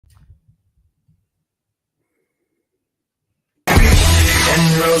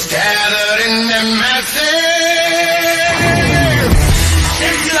generals gathered in their masses.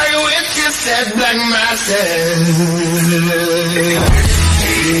 It's like a witch said black masses.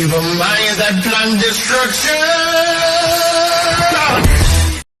 Evil minds that plan destruction.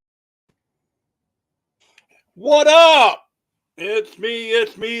 What up? It's me,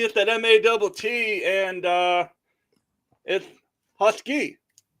 that M-A-double-T, and it's Huskey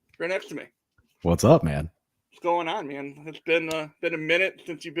right next to me. What's up, man? What's going on, man? It's been a minute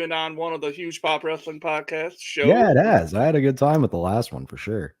since you've been on one of the huge pop wrestling podcast shows. Yeah, it has. I had a good time with the last one for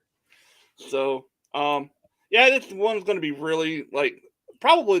sure. So, yeah, this one's going to be really,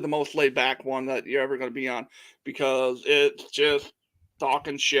 probably the most laid back one that you're ever going to be on, because it's just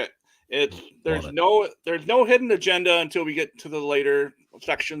talking shit. There's no hidden agenda until we get to the later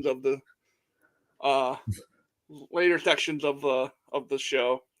sections of the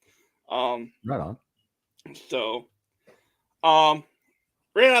show. Right on. So, right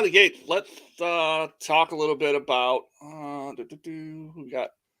out of the gate, let's talk a little bit about who we got.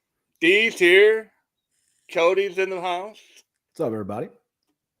 Dee's here. Cody's in the house. What's up, everybody?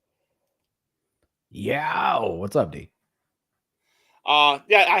 Yeah. What's up, D?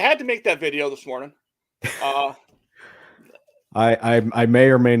 Yeah, I had to make that video this morning. I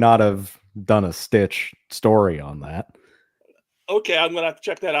may or may not have done a Stitch story on that. Okay, I'm gonna have to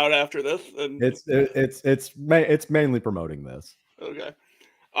check that out after this. And it's mainly promoting this. Okay.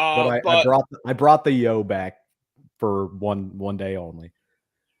 But I brought the yo back for one day only.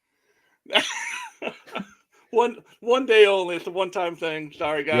 one day only. It's a one-time thing.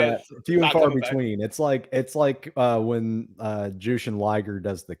 Sorry, guys. Yeah, few and far between. Back. It's like when Jushin Liger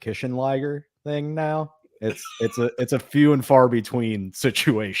does the Kishin Liger thing now. It's a few and far between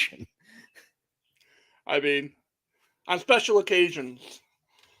situation. I mean, on special occasions.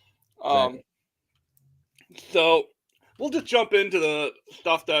 Exactly. So we'll just jump into the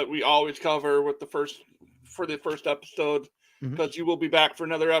stuff that we always cover with the first episode, because you will be back for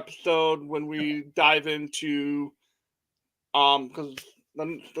another episode when we dive into because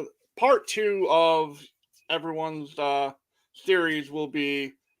the part 2 of everyone's series will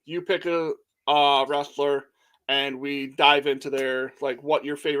be you pick a wrestler and we dive into their what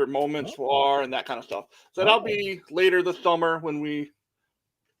your favorite moments are and that kind of stuff. So that'll be later this summer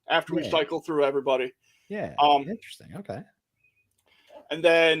after we cycle through everybody. Yeah. Interesting. Okay. And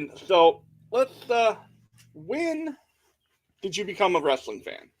then so let's when did you become a wrestling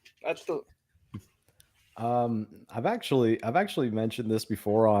fan? That's the I've actually mentioned this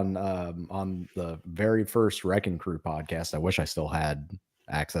before on the very first Wrecking Crew podcast. I wish I still had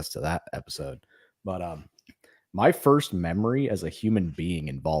access to that episode. But my first memory as a human being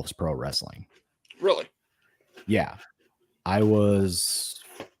involves pro wrestling. Really? Yeah. I was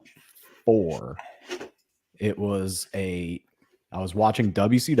 4. I was watching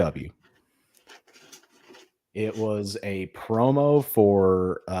WCW. It was a promo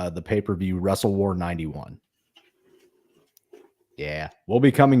for the pay-per-view Wrestle War 91. Yeah, we'll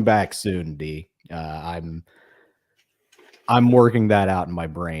be coming back soon, D. I'm working that out in my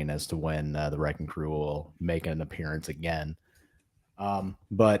brain as to when the Wrecking Crew will make an appearance again.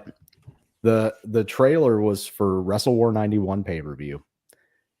 But the trailer was for Wrestle War 91 pay-per-view,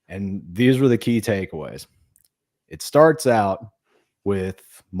 and these were the key takeaways. It starts out with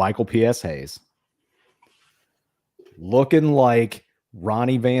Michael P.S. Hayes looking like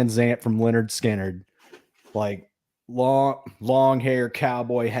Ronnie Van Zant from Leonard Skinner, like long hair,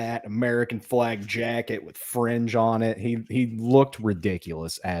 cowboy hat, American flag jacket with fringe on it. He looked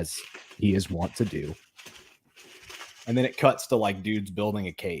ridiculous, as he is wont to do. And then it cuts to dudes building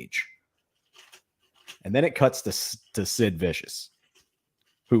a cage. And then it cuts to Sid Vicious,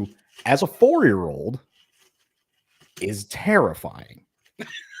 who, as a 4-year-old, is terrifying.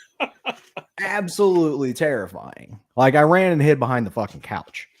 Absolutely terrifying. I ran and hid behind the fucking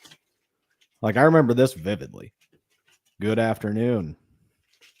couch. I remember this vividly. Good afternoon.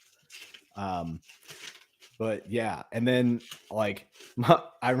 But yeah, and then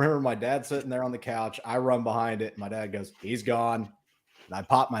I remember my dad sitting there on the couch. I run behind it. My dad goes, "He's gone." And I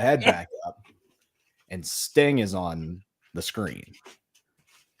pop my head back up, and Sting is on the screen.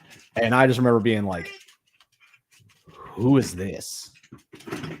 And I just remember being like, "Who is this?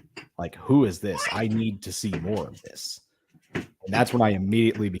 Who is this? I need to see more of this." And that's when I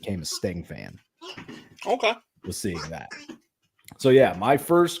immediately became a Sting fan. Okay. Was seeing that. So yeah, my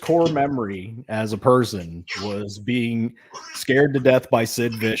first core memory as a person was being scared to death by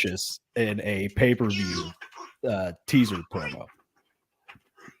Sid Vicious in a pay-per-view teaser promo.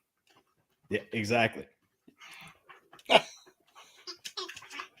 Yeah, exactly.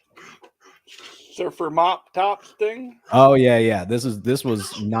 Surfer mop tops thing. Oh yeah. This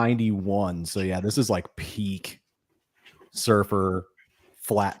was 91. So yeah, this is like peak surfer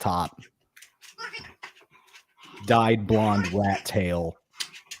flat top. Dyed blonde rat tail.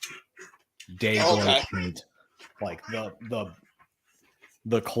 Day glow paint. Like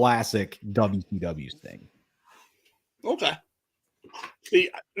the classic WCW thing. Okay. See,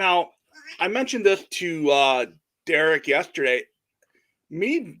 now I mentioned this to Derek yesterday.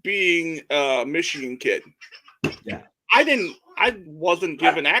 Me being a Michigan kid, Yeah. I wasn't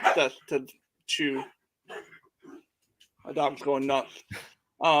given access to my dog's going nuts.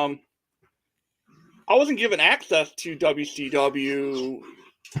 I wasn't given access to WCW,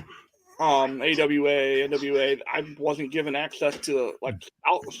 AWA, NWA. I wasn't given access to like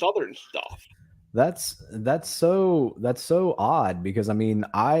Southern stuff. That's so odd because I mean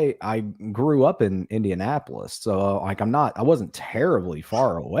I grew up in Indianapolis, so like I wasn't terribly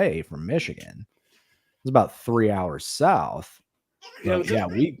far away from Michigan. It was about 3 hours south. But yeah,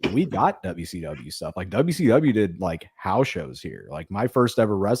 we got WCW stuff. Like WCW did like house shows here. Like my first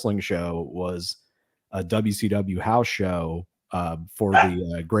ever wrestling show was a WCW house show for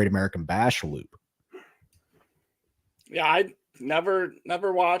the Great American Bash Loop. Yeah, I never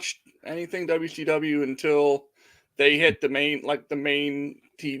watched anything WCW until they hit the main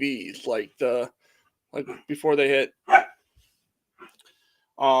TVs, like before they hit.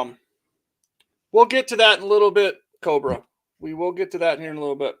 We'll get to that in a little bit, Cobra. We will get to that here in a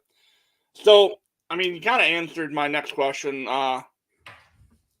little bit. So, I mean, you kind of answered my next question.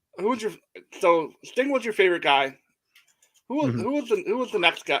 Sting was your favorite guy. Who was the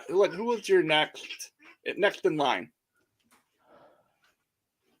next guy? Like, who was your next in line?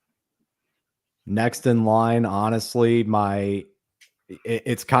 Next in line, honestly,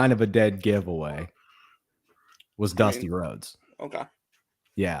 it's kind of a dead giveaway. Was Dusty Rhodes. Okay.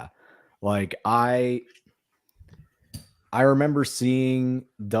 Yeah. Like I remember seeing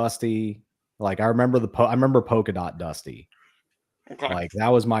Dusty. Like I remember Polka Dot Dusty. Okay. Like that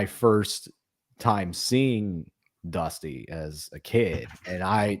was my first time seeing Dusty as a kid, and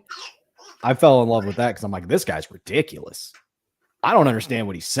I fell in love with that because I'm like, this guy's ridiculous. I don't understand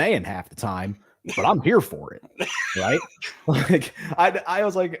what he's saying half the time, but I'm here for it, right? Like I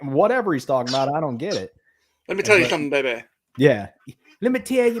was like, whatever he's talking about, I don't get it. Let me tell you something, baby. Yeah, let me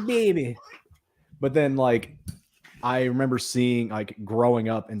tell you, baby. But then, like, I remember seeing, like, growing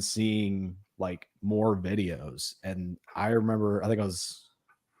up and seeing like more videos, and I remember, I think I was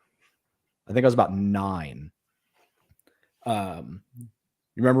about 9. You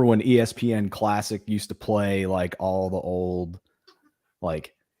remember when ESPN Classic used to play like all the old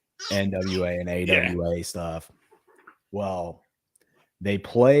like NWA and AWA stuff? Well, they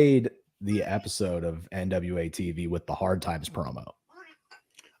played the episode of NWA TV with the Hard Times promo.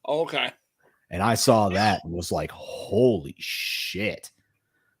 Okay. And I saw that and was like, holy shit.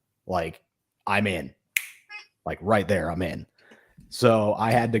 Like, I'm in. Like right there, I'm in. So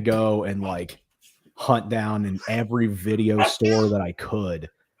I had to go and like hunt down in every video store that I could,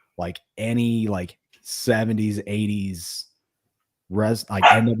 like any like 70s, 80s like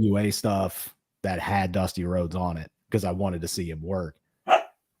NWA stuff that had Dusty Rhodes on it because I wanted to see him work.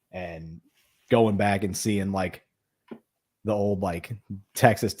 And going back and seeing like the old like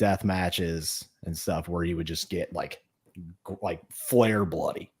Texas death matches and stuff where he would just get like flare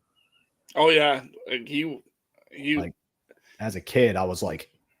bloody. Oh yeah, he like as a kid I was like,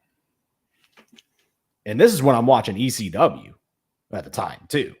 and this is when I'm watching ECW at the time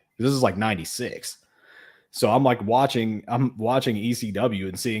too. This is like 96. So I'm watching ECW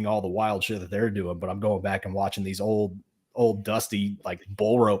and seeing all the wild shit that they're doing, but I'm going back and watching these old Dusty like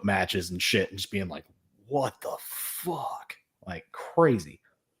bull rope matches and shit and just being like, what the fuck? Like crazy.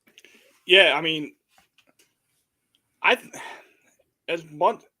 Yeah, I mean,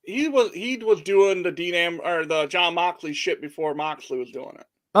 he was doing the or the John Moxley shit before Moxley was doing it.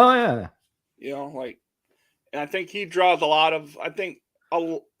 Oh yeah. You know, like, and I think he draws a lot of. I think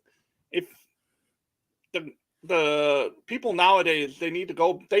if the people nowadays they need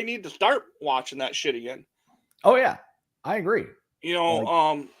to start watching that shit again. Oh yeah, I agree. You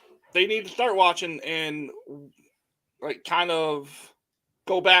know, they need to start watching and like kind of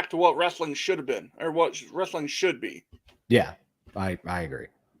go back to what wrestling should have been or what wrestling should be. Yeah, I agree.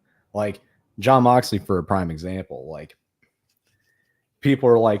 Like John Moxley for a prime example, like people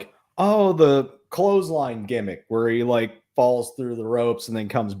are like, oh, the clothesline gimmick where he like falls through the ropes and then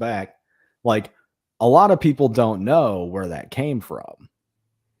comes back. Like a lot of people don't know where that came from.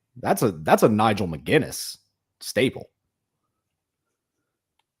 That's a Nigel McGuinness staple.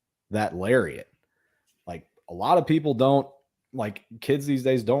 That lariat. Like a lot of people don't like kids these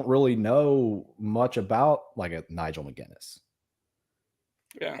days don't really know much about like a Nigel McGuinness.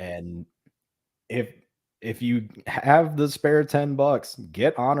 Yeah. And if you have the spare $10,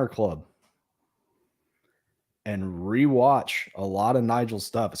 get Honor Club and rewatch a lot of Nigel's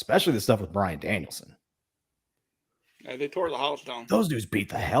stuff, especially the stuff with Bryan Danielson. Yeah, they tore the house down. Those dudes beat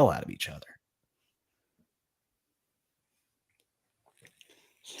the hell out of each other.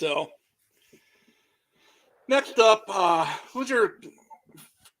 So, next up, who's your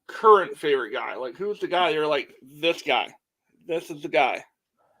current favorite guy? Like, who's the guy you're like, this guy? This is the guy.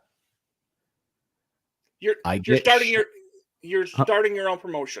 You're starting your own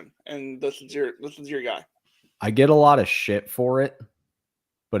promotion, and this is your guy. I get a lot of shit for it,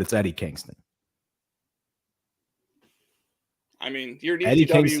 but it's Eddie Kingston. I mean, you're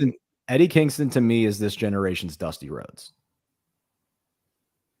ECW. Eddie Kingston to me is this generation's Dusty Rhodes.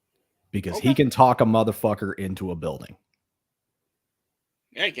 Because he can talk a motherfucker into a building.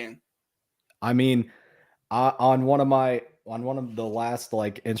 Yeah, he can. I mean, on one of the last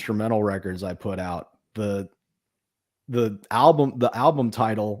like instrumental records I put out, the album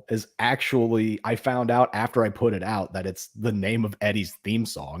title is actually, I found out after I put it out that it's the name of Eddie's theme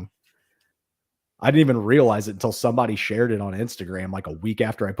song. I didn't even realize it until somebody shared it on Instagram like a week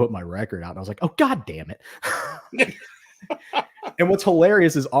after I put my record out. And I was like, oh, God damn it. And what's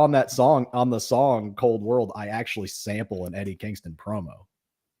hilarious is on the song Cold World, I actually sample an Eddie Kingston promo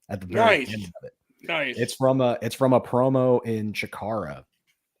at the very end of it. Nice. It's from a promo in Chikara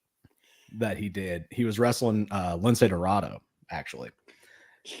that he did. He was wrestling Lince Dorado, actually.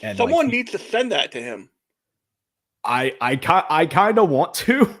 And someone needs to send that to him. I kind of want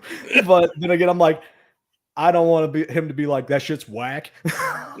to, but then again, I'm like, I don't want him to be like, that shit's whack.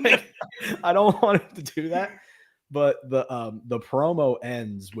 Like, I don't want him to do that. But the promo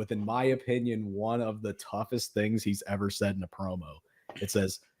ends with, in my opinion, one of the toughest things he's ever said in a promo. It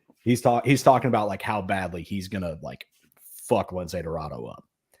says he's talking about like how badly he's gonna like fuck Lince Dorado up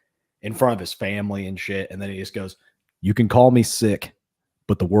in front of his family and shit. And then he just goes, "You can call me sick,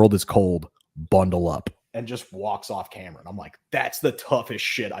 but the world is cold. Bundle up." And just walks off camera. And I'm like, that's the toughest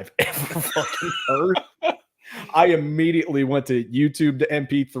shit I've ever fucking heard. I immediately went to YouTube to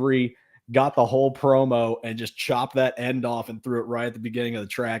MP3, got the whole promo, and just chopped that end off and threw it right at the beginning of the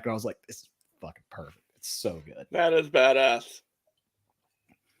track. And I was like, this is fucking perfect. It's so good. That is badass.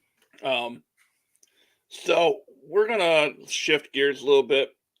 So we're gonna shift gears a little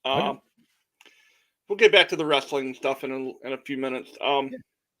bit. Okay. We'll get back to the wrestling stuff in a few minutes.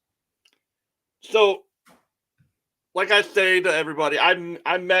 So, like I say to everybody,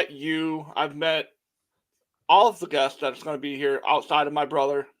 I met you. I've met all of the guests that's going to be here outside of my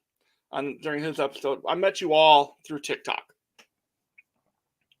brother during his episode. I met you all through TikTok.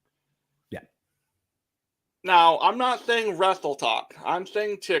 Yeah. Now, I'm not saying Wrestle Talk. I'm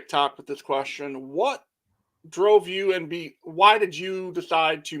saying TikTok with this question. What drove you why did you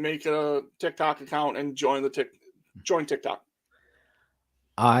decide to make a TikTok account and join TikTok?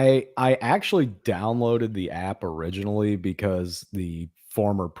 I actually downloaded the app originally because the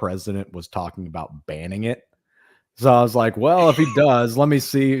former president was talking about banning it. So I was like, well, if he does, let me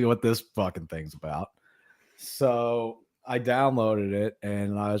see what this fucking thing's about. So I downloaded it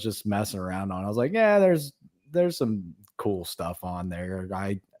and I was just messing around on it. I was like, yeah, there's some cool stuff on there.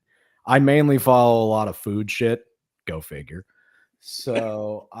 I mainly follow a lot of food shit. Go figure.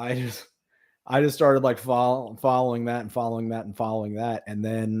 So I just started like following that and following that and following that. And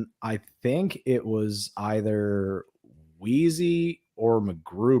then I think it was either Wheezy or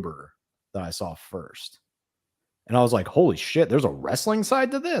McGruber that I saw first. And I was like, holy shit, there's a wrestling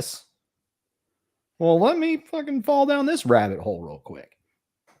side to this. Well, let me fucking fall down this rabbit hole real quick.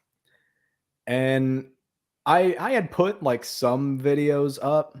 And I had put like some videos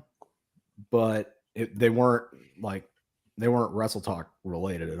up, but they weren't Wrestle Talk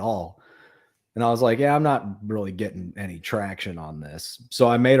related at all. And I was like, yeah, I'm not really getting any traction on this. So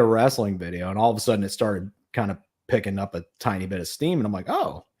I made a wrestling video and all of a sudden it started kind of picking up a tiny bit of steam. And I'm like,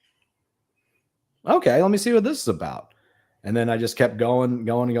 oh, okay, let me see what this is about. And then I just kept going.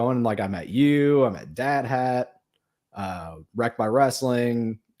 And like, I met you, I met Dad Hat, Wreck My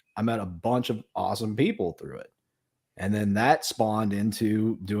Wrestling. I met a bunch of awesome people through it. And then that spawned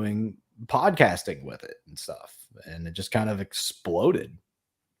into doing podcasting with it and stuff. And it just kind of exploded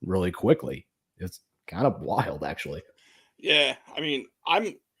really quickly. It's kind of wild, actually. Yeah, I mean,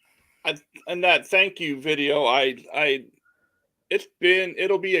 and that thank you video,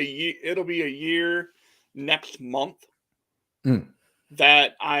 it'll be a year next month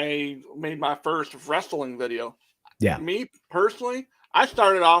that I made my first wrestling video. Yeah. Me personally, I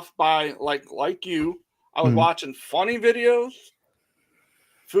started off by like you, I was watching funny videos,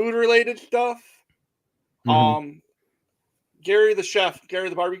 food related stuff. Gary the chef, Gary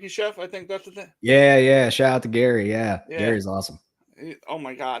the barbecue chef, I think that's the thing. Yeah. Shout out to Gary. Yeah. Gary's awesome. Oh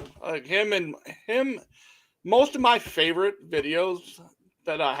my god, like him. Most of my favorite videos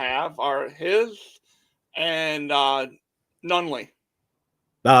that I have are his and Nunley.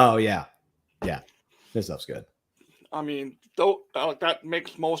 Oh yeah. This stuff's good. I mean, though that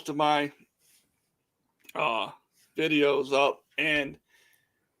makes most of my videos up, and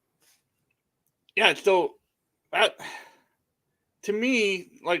yeah, so that to me,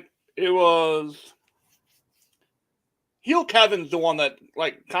 like, it was Heel Kevin's the one that,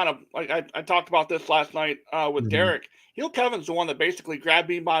 like, kind of like I talked about this last night with Derek. Heel Kevin's the one that basically grabbed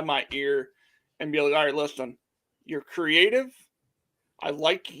me by my ear and be like, all right, listen, you're creative. I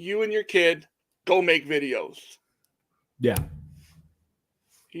like you and your kid. Go make videos. Yeah.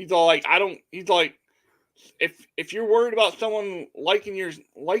 He's all like, he's like, if you're worried about someone liking your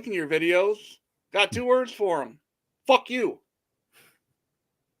videos, got 2 words for him. Fuck you.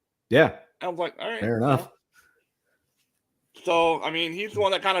 Yeah. I was like, all right. Fair enough. So, I mean, he's the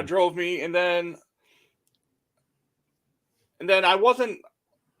one that kind of drove me, and then I wasn't,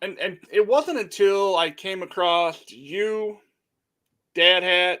 and it wasn't until I came across you, Dad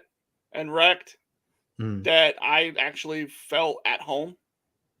Hat, and Wrecked that I actually felt at home.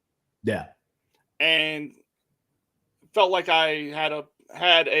 Yeah. And felt like I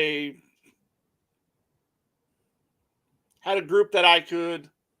had a group that I could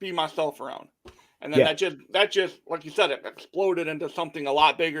be myself around. And then that just like you said, it exploded into something a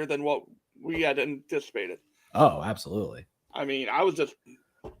lot bigger than what we had anticipated. Oh, absolutely. I mean, I was just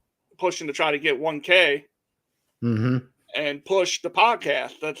pushing to try to get 1K and push the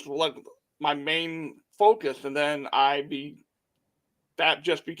podcast. That's like my main focus. And then that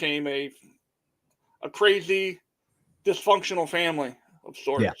just became a crazy dysfunctional family of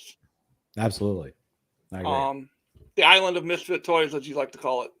sorts. Yeah, absolutely. I agree. The island of misfit toys, as you like to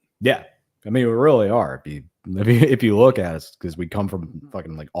call it. Yeah. I mean, we really are. If you look at us, because we come from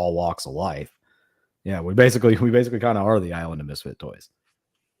fucking like all walks of life. Yeah, we basically kind of are the island of misfit toys.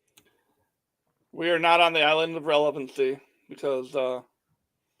 We are not on the island of relevancy because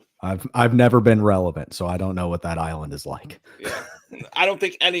I've never been relevant, so I don't know what that island is like. Yeah, I don't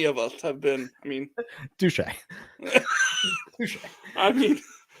think any of us have been. I mean, touche. Touche. I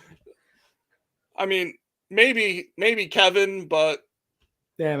mean, maybe Kevin, but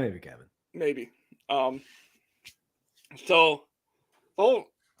yeah, maybe Kevin. Maybe. So what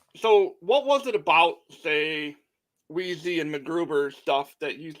was it about, say, Wheezy and McGruber stuff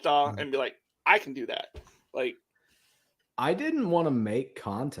that you saw and be like, I can do that? Like, I didn't want to make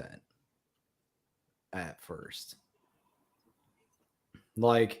content at first.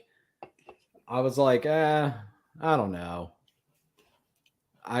 Like, I was like, I don't know.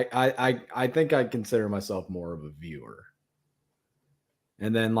 I think I consider myself more of a viewer.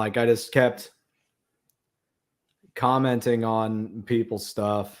 And then, like, I just kept commenting on people's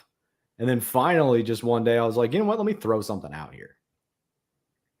stuff. And then finally, just one day, I was like, you know what? Let me throw something out here.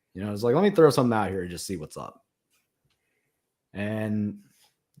 You know, I was like, let me throw something out here and just see what's up. And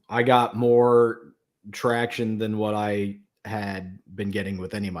I got more traction than what I had been getting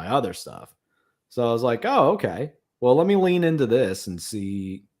with any of my other stuff. So I was like, oh, okay. Well, let me lean into this and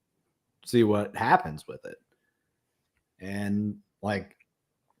see what happens with it. And like,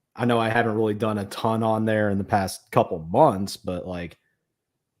 I know I haven't really done a ton on there in the past couple months, but like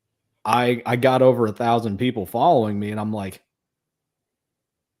I got over 1,000 people following me, and I'm like,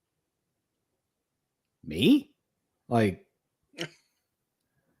 me? Like,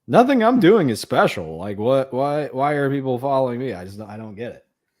 nothing I'm doing is special. Like, why are people following me? I don't get it.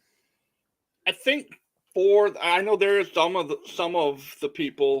 I think I know there are some of the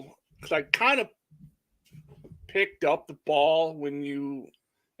people, because I kind of picked up the ball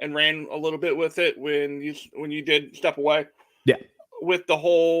and ran a little bit with it when you did step away. Yeah. With the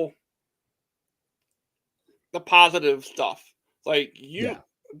whole the positive stuff. Like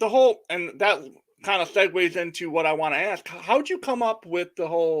the whole, and that kind of segues into what I want to ask. How'd you come up with the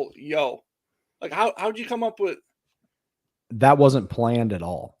whole yo? Like how'd you come up with that? Wasn't planned at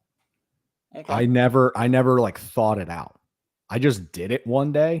all. Okay. I never like thought it out. I just did it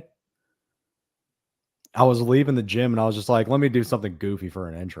one day. I was leaving the gym and I was just like, let me do something goofy for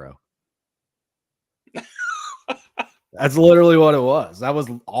an intro. That's literally what it was. That was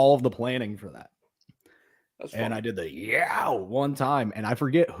all of the planning for that. And I did the one time, and I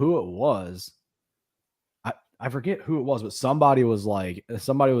forget who it was. I forget who it was, but somebody was like,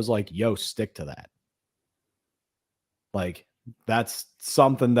 yo, stick to that. Like, that's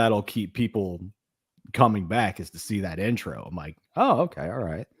something that'll keep people coming back is to see that intro. I'm like, oh, okay, all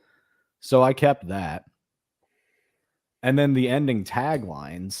right. So I kept that. And then the ending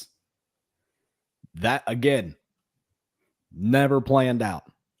taglines, that again, never planned out.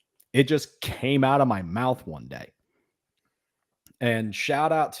 It just came out of my mouth one day. And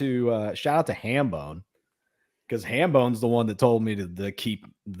shout out to Hambone, because Hambone's the one that told me to keep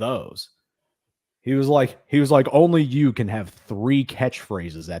those. He was like, only you can have 3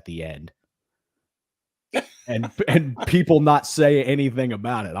 catchphrases at the end. And people not say anything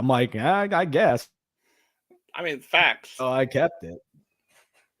about it. I'm like, I guess. I mean, facts. So I kept it.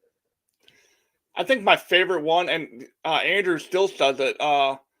 I think my favorite one, and Andrew still says it,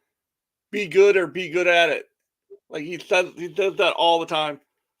 be good or be good at it. Like he does that all the time.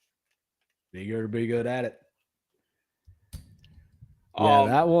 Be good or be good at it. Yeah,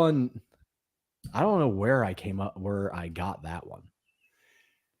 that one, I don't know where I got that one.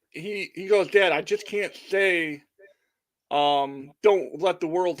 He goes, Dad, I just can't say don't let the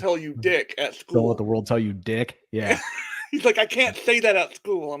world tell you dick at school. Don't let the world tell you dick. Yeah. He's like, I can't say that at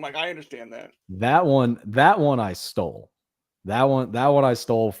school. I'm like, I understand that. That one I stole. That one I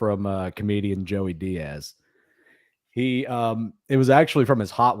stole from comedian Joey Diaz. He it was actually from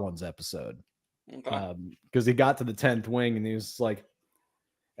his Hot Ones episode. Okay. Because he got to the 10th wing and he was like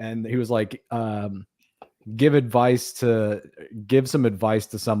give some advice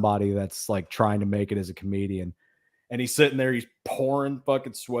to somebody that's like trying to make it as a comedian. And he's sitting there, he's pouring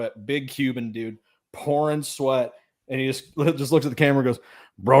fucking sweat, big Cuban dude, pouring sweat. And he just looks at the camera and goes,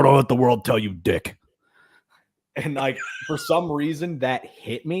 bro, don't let the world tell you dick. And like, for some reason that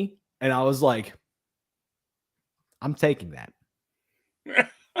hit me. And I was like, I'm taking that.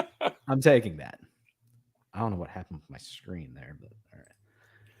 I'm taking that. I don't know what happened with my screen there, but all right.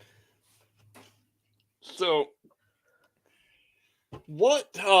 So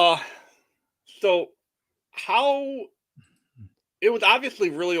how it was obviously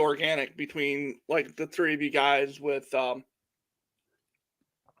really organic between like the 3 of you guys with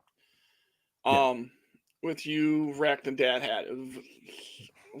with you, Wrecked, and Dad Hat. It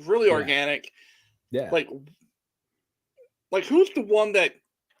was really organic. Yeah. Like who's the one that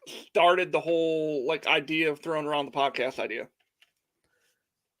started the whole like idea of throwing around the podcast idea?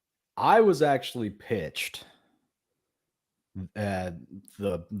 I was actually pitched the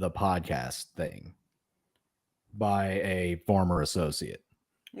podcast thing by a former associate.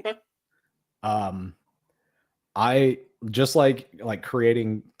 Okay. I just like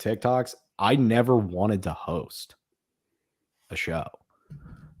creating TikToks. I never wanted to host a show.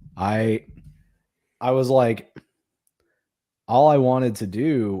 I was like, all I wanted to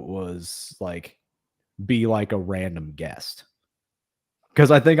do was like be like a random guest,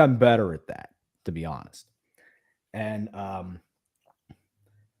 because I think I'm better at that, to be honest. And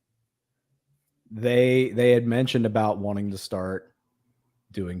they had mentioned about wanting to start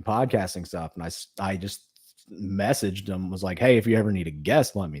doing podcasting stuff, and I just messaged them, was like, hey, if you ever need a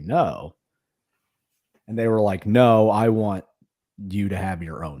guest, let me know. And they were like, no, I want you to have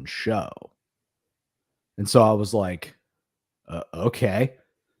your own show. And so I was like, okay.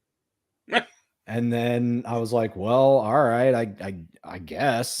 And then I was like, well, all right, I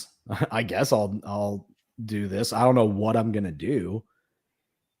guess I'll do this. I don't know what I'm gonna do.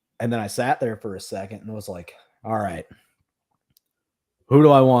 And then I sat there for a second and was like, all right, who do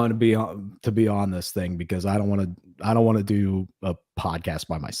I want to be on this thing? Because I don't want to do a podcast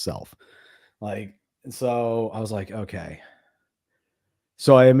by myself. Like, so I was like, okay.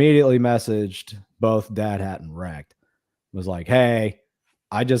 So I immediately messaged both Dad Hat and Wrecked. Was like, hey,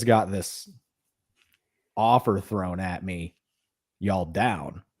 I just got this offer thrown at me. Y'all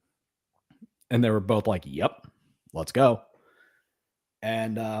down? And they were both like, yep, let's go.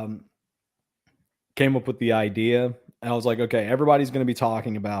 And came up with the idea. And I was like, okay, everybody's going to be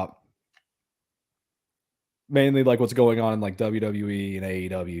talking about mainly like what's going on in like WWE and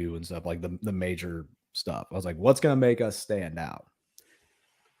AEW and stuff, like the major stuff. I was like, what's going to make us stand out?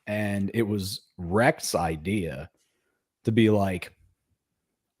 And it was Rex's idea to be like,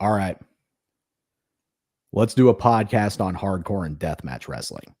 all right, let's do a podcast on hardcore and deathmatch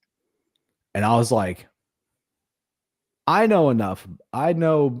wrestling. And I was like, I know enough. I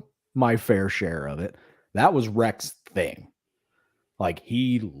know my fair share of it. That was Rex's thing. Like,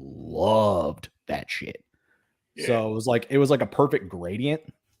 he loved that shit. Yeah. So it was like a perfect gradient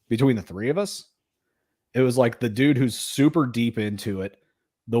between the 3 of us. It was like the dude who's super deep into it,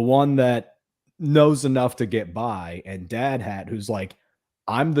 the one that knows enough to get by, and Dad Hat, who's like,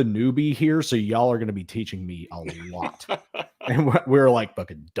 I'm the newbie here, so y'all are going to be teaching me a lot. And we were like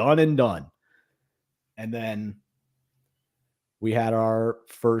fucking done and done. And then we had our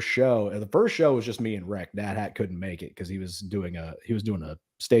first show. And the first show was just me and Rick. Dad Hat couldn't make it because he was doing a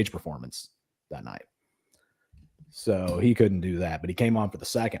stage performance that night. So he couldn't do that, but he came on for the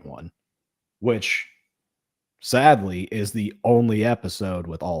second one, which sadly is the only episode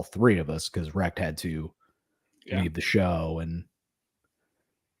with all three of us because Rick had to leave the show, and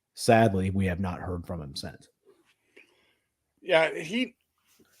sadly we have not heard from him since. Yeah, it's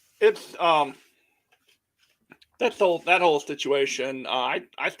that whole situation. I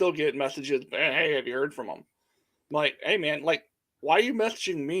still get messages. Hey, have you heard from him? I'm like, hey man, like, why are you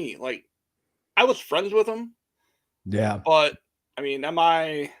messaging me? Like, I was friends with him. Yeah, but I mean, am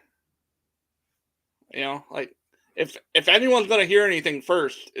I? Like, if anyone's gonna hear anything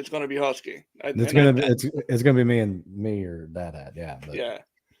first, it's gonna be Huskey. It's gonna be me or Dad. Yeah, but yeah.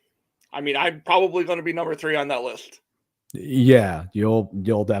 I mean, I'm probably gonna be number 3 on that list. Yeah,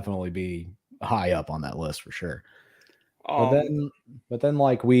 you'll definitely be high up on that list for sure. But then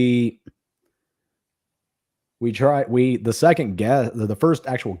like the first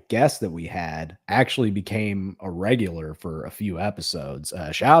actual guest that we had actually became a regular for a few episodes.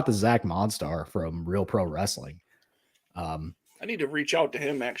 Shout out to Zach Monstar from Real Pro Wrestling. I need to reach out to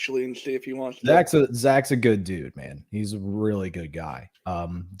him actually and see if he wants to. Zach's a good dude, man. He's a really good guy.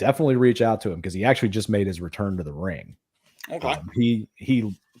 Definitely reach out to him because he actually just made his return to the ring. Okay.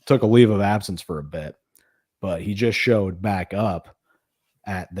 He took a leave of absence for a bit, but he just showed back up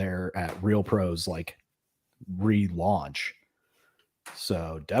at Real Pro's like relaunch.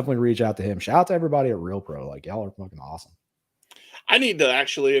 So definitely reach out to him. Shout out to everybody at Real Pro. Like, y'all are fucking awesome. I need to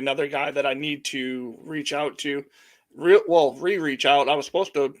actually another guy that I need to reach out to. Reach out. I was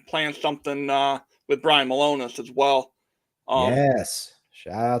supposed to plan something with Brian Malonis as well. Yes.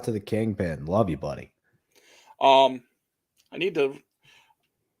 Shout out to the Kingpin. Love you, buddy. I need to.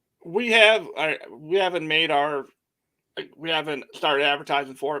 We haven't started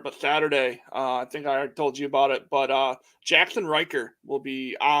advertising for it, but Saturday, I think I told you about it. But Jackson Riker will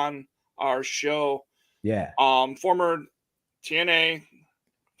be on our show. Yeah. Former TNA,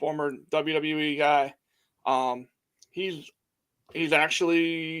 former WWE guy. He's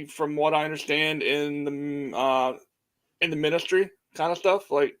actually, from what I understand, in the ministry kind of stuff,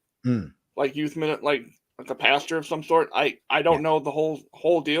 like youth minute, like a pastor of some sort. I don't know the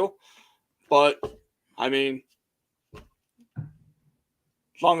whole deal, but I mean, as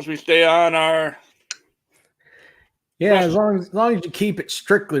long as we stay on our as long as you keep it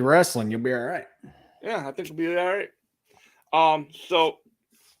strictly wrestling, you'll be all right. Yeah, I think we'll be all right. So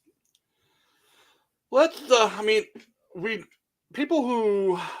let's people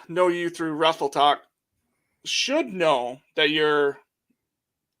who know you through Wrestle Talk should know that you're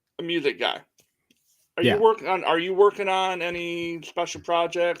a music guy. Are you working on any special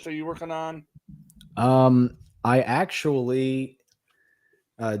projects? Are you working on? I actually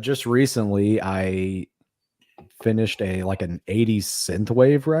just recently I finished an 80s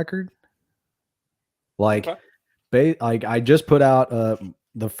synthwave record. Like, like I just put out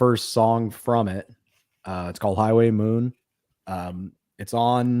the first song from it. It's called Highway Moon. It's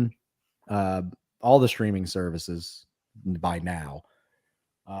on all the streaming services by now.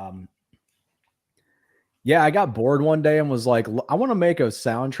 Yeah, I got bored one day and was like, I want to make a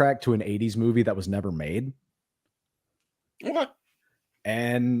soundtrack to an 80s movie that was never made. Okay.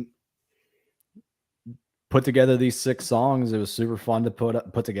 And put together these 6 songs. It was super fun to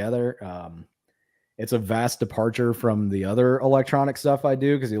put together. It's a vast departure from the other electronic stuff I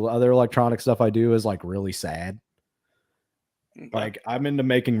do, because the other electronic stuff I do is like really sad. Okay. Like, I'm into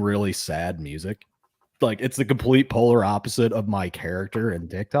making really sad music. Like, it's the complete polar opposite of my character in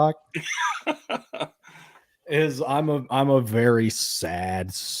TikTok. I'm a very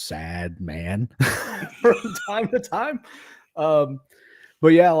sad man from time to time. But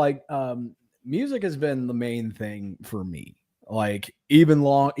yeah, like music has been the main thing for me. Like, even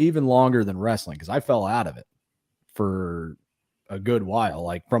longer than wrestling, because I fell out of it for a good while.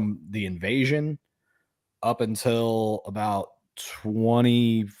 Like, from the Invasion up until about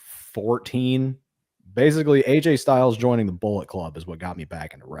 2014. Basically, AJ Styles joining the Bullet Club is what got me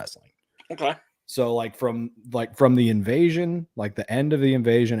back into wrestling. Okay. So from the Invasion, like the end of the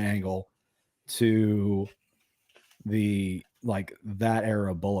Invasion angle to the that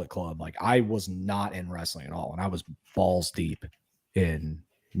era Bullet Club, like I was not in wrestling at all, and I was balls deep in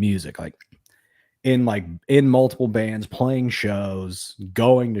music, like in multiple bands, playing shows,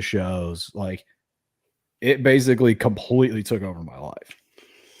 going to shows. Like, it basically completely took over my life,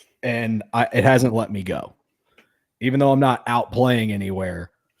 and it hasn't let me go. Even though I'm not out playing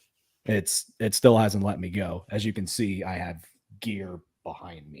anywhere, it still hasn't let me go. As you can see, I have gear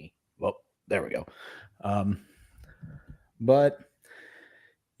behind me. Well, there we go. But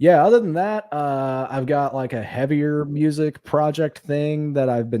yeah, other than that, I've got like a heavier music project thing that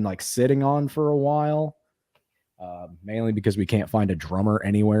I've been like sitting on for a while. Mainly because we can't find a drummer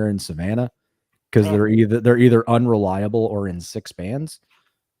anywhere in Savannah because they're either unreliable or in 6 bands.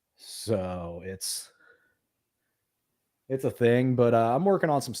 So it's a thing, but I'm working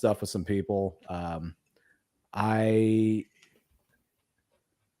on some stuff with some people. I'm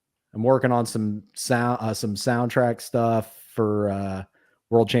working on some soundtrack stuff for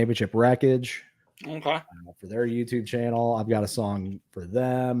World Championship Wreckage. Okay. For their YouTube channel. I've got a song for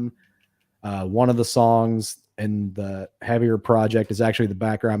them. One of the songs in the heavier project is actually the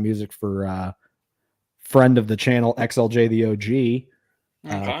background music for friend of the channel, XLJ the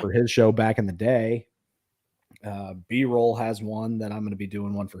OG, for his show back in the day. B-Roll has one that I'm going to be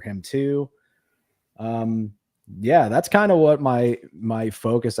doing one for him too. Yeah, that's kind of what my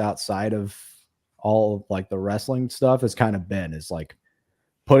focus outside of all of like the wrestling stuff has kind of been, is like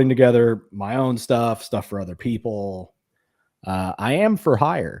putting together my own stuff for other people. I am for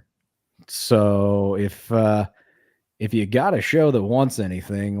hire. So if you got a show that wants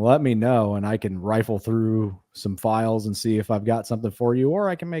anything, let me know and I can rifle through some files and see if I've got something for you, or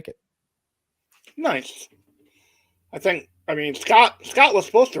I can make it. Nice. I mean, Scott was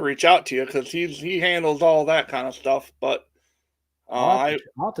supposed to reach out to you because he handles all that kind of stuff, but I'll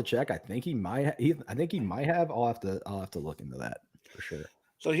have to check. I think he might have. I'll have to look into that for sure.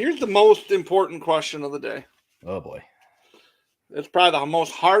 So here's the most important question of the day. Oh boy. It's probably the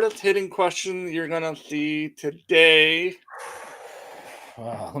most hardest hitting question you're gonna see today.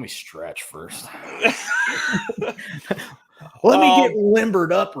 Let me stretch first. Let me get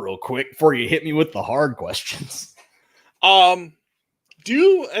limbered up real quick before you hit me with the hard questions. Do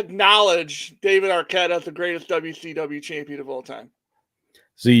you acknowledge David Arquette as the greatest WCW champion of all time?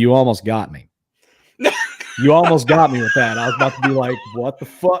 See, you almost got me. You almost got me with that. I was about to be like, what the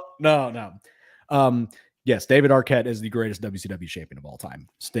fuck? No. Yes, David Arquette is the greatest WCW champion of all time.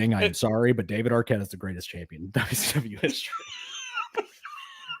 Sting, I am sorry, but David Arquette is the greatest champion in WCW history.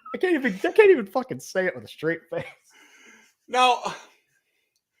 I can't even fucking say it with a straight face. Now,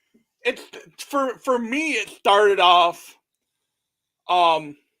 it's for me. It started off.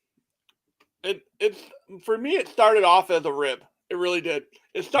 It started off as a rib. It really did.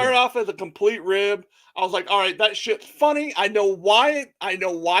 It started off as a complete rib. I was like, all right, that shit's funny. I know why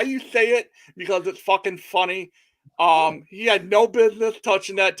you say it, because it's fucking funny. He had no business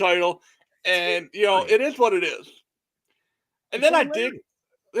touching that title, and it is what it is. And then I did,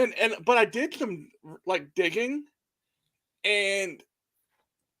 but I did some like digging, and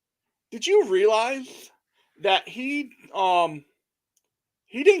did you realize that he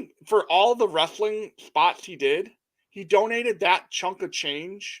didn't, for all the wrestling spots he donated that chunk of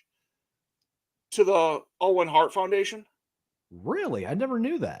change to the Owen Hart Foundation? Really? I never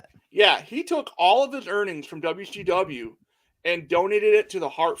knew that. Yeah, he took all of his earnings from WCW and donated it to the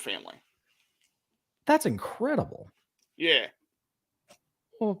Hart family. That's incredible. Yeah.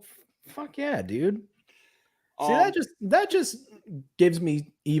 Well, fuck yeah, dude. See, that just gives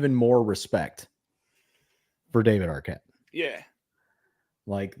me even more respect for David Arquette. Yeah.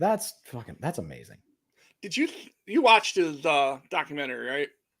 Like, that's amazing. Did you watched his documentary, right?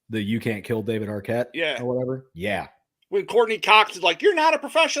 The You Can't Kill David Arquette? Yeah. Or whatever? Yeah. When Courtney Cox is like, you're not a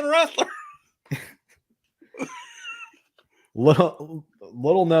professional wrestler.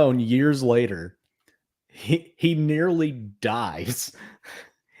 Little known, years later, he nearly dies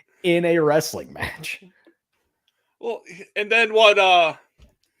in a wrestling match. Well, and then what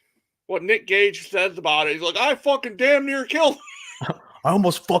Nick Gage says about it, he's like, I fucking damn near killed him. I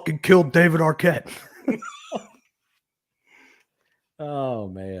almost fucking killed David Arquette. Oh,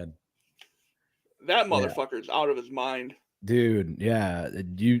 man. That motherfucker's out of his mind. Dude, yeah.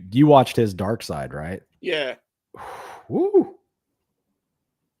 You watched his Dark Side, right? Yeah. Woo.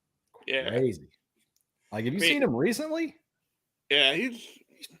 Yeah. Crazy. Like, have you seen him recently? Yeah, he's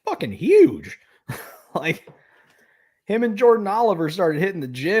fucking huge. Like, him and Jordan Oliver started hitting the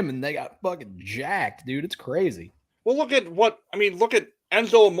gym and they got fucking jacked, dude. It's crazy. Well, look at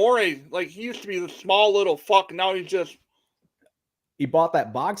Enzo Amore. Like, he used to be the small little fuck. Now he bought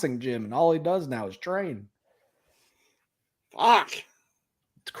that boxing gym and all he does now is train. Fuck.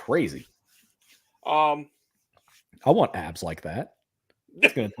 It's crazy. I want abs like that.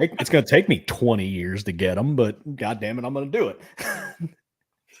 It's gonna take me 20 years to get them, but god damn it, I'm gonna do it.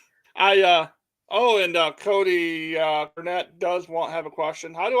 Cody Burnett does have a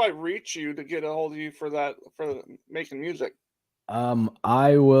question. How do I reach you to get a hold of you for making music?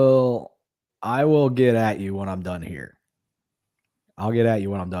 I will get at you when I'm done here. I'll get at you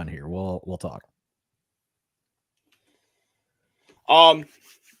when I'm done here. We'll talk.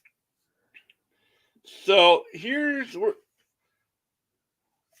 So here's where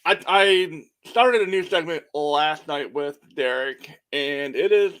I started a new segment last night with Derek, and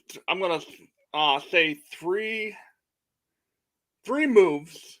it is I'm gonna say three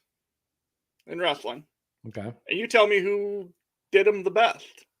moves in wrestling, Okay. and you tell me who did them the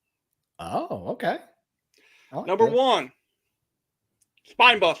best. Oh, okay. I like Number that. 1,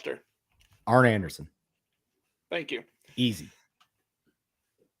 spine buster. Arn Anderson. Thank you. Easy.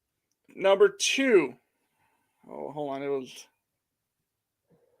 Number 2, oh hold on, it was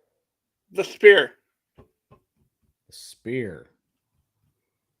the spear. Spear.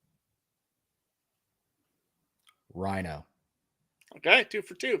 Rhino. Okay, 2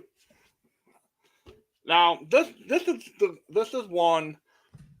 for 2. Now this is one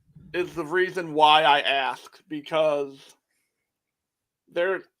is the reason why I asked, because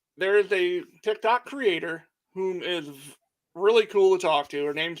there is a TikTok creator whom is really cool to talk to.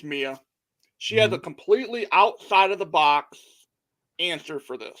 Her name's Mia. She has a completely outside of the box answer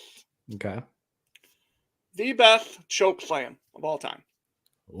for this. Okay. The best choke slam of all time.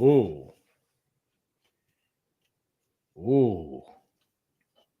 Ooh. Ooh.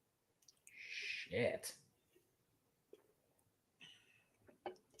 Shit.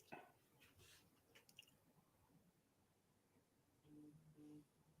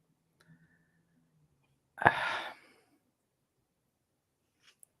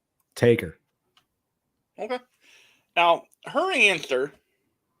 Taker. Okay. Now, her answer,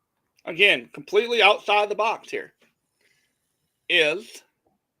 again, completely outside the box here, is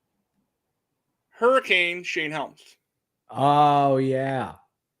Hurricane Shane Helms. Oh, yeah.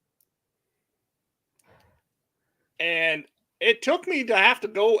 And it took me to have to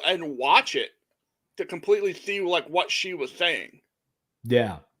go and watch it to completely see like what she was saying.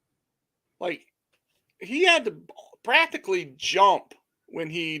 Yeah. Like, he had to practically jump when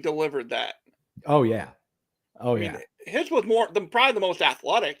he delivered that. Oh, yeah. Oh, I yeah. mean, his was probably the most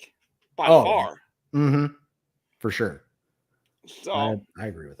athletic by far. Mm-hmm. For sure. So I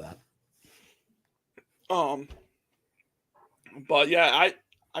agree with that. But yeah,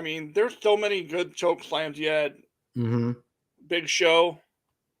 I mean, there's so many good choke slams. You had Big Show.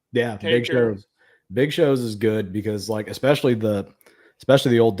 Yeah, Taker. Big Shows is good because like especially the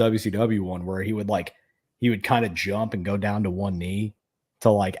old WCW one where he would kind of jump and go down to one knee to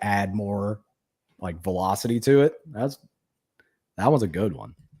like add more like velocity to it. That was a good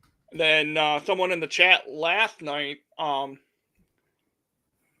one. Then someone in the chat last night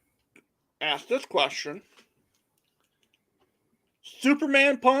asked this question: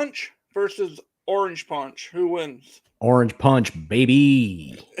 Superman Punch versus Orange Punch, who wins? Orange Punch,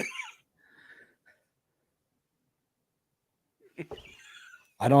 baby.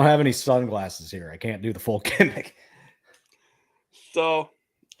 I don't have any sunglasses here. I can't do the full gimmick. So,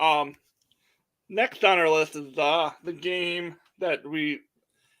 next on our list is the game that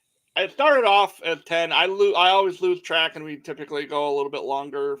I started off at 10. I always lose track, and we typically go a little bit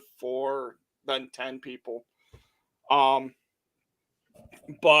longer than 10 people.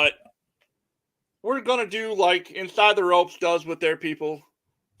 But we're gonna do like Inside the Ropes does with their people.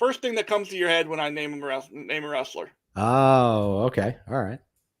 First thing that comes to your head when I name a wrestler. Oh, okay. All right.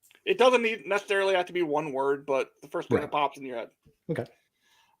 It doesn't necessarily have to be one word, but the first thing that pops in your head. Okay.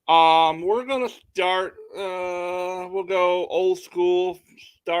 We're gonna start. We'll go old school.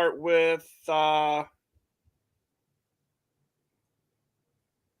 Start with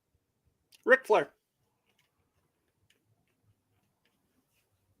Ric Flair.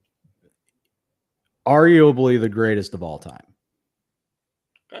 Arguably the greatest of all time.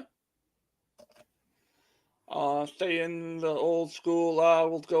 Okay. Stay in the old school.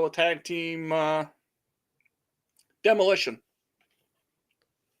 We'll go a tag team. Demolition.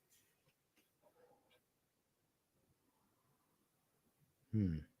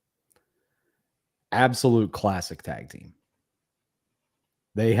 Absolute classic tag team.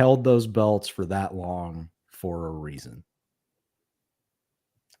 They held those belts for that long for a reason.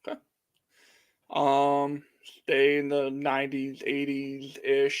 Okay. Stay in the 90s, 80s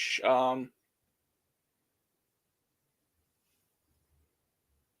ish. Sean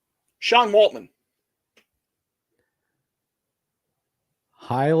Waltman.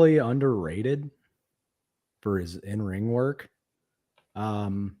 Highly underrated for his in-ring work.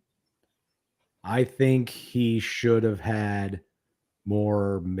 I think he should have had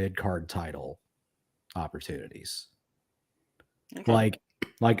more mid-card title opportunities. Okay.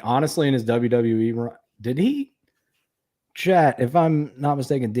 Like honestly, in his WWE run, did he? Chat, if I'm not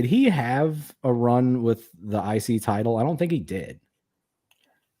mistaken, did he have a run with the IC title? I don't think he did.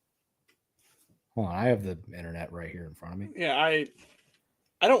 Hold on, I have the internet right here in front of me. Yeah, I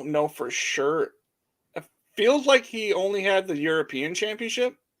don't know for sure. It feels like he only had the European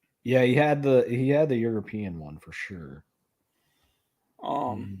Championship. Yeah, he had the European one for sure.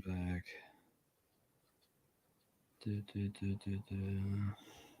 Um, Back.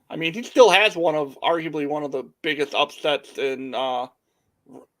 I mean, he still has arguably one of the biggest upsets in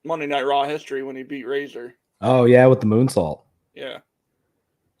Monday Night Raw history when he beat Razor. Oh yeah, with the moonsault. Yeah.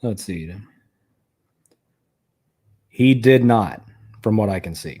 Let's see. He did not, from what I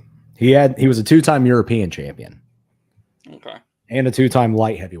can see. He was a 2-time European champion. Okay. And a 2-time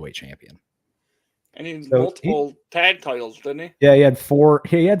light heavyweight champion. And he had multiple tag titles, didn't he? Yeah, he had 4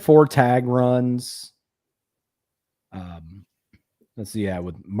 tag runs. Let's see,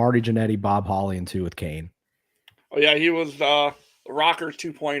 with Marty Jannetty, Bob Holly, and 2 with Kane. Oh yeah, he was Rockers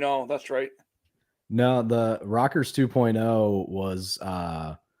 2.0. That's right. No, the Rockers 2.0 was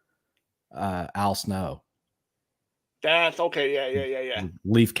Al Snow. That's okay. Yeah.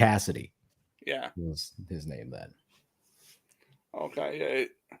 Leaf Cassidy. Yeah. Was his name then. Okay.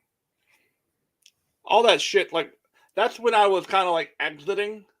 Yeah. All that shit, like, that's when I was kind of like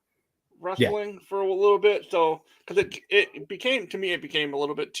exiting wrestling for a little bit. So, because it became a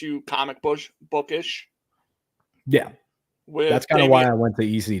little bit too comic bookish. Yeah. That's kind of why I went to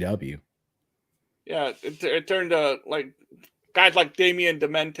ECW. Yeah, it turned to like guys like Damian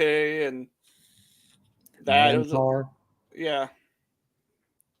Demente and that. Mantar. Yeah.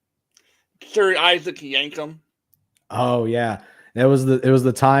 Sir Isaac Yankem. Oh yeah. It was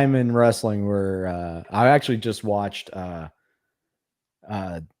the time in wrestling where I actually just watched the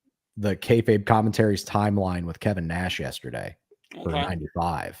kayfabe commentaries timeline with Kevin Nash yesterday for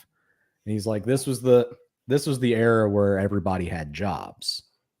 95. And he's like, this was the era where everybody had jobs.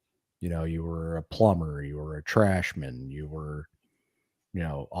 You know, you were a plumber, you were a trashman, you were, you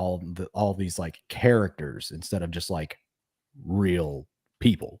know, all these like characters instead of just like real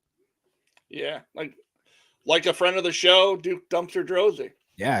people. Yeah, like a friend of the show, Duke Dumpster Drozy.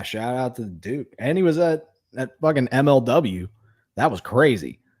 Yeah, shout out to Duke. And he was at fucking MLW. That was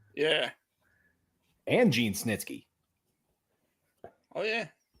crazy. Yeah. And Gene Snitsky. Oh yeah.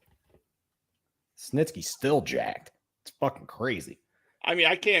 Snitsky's still jacked. It's fucking crazy. I mean,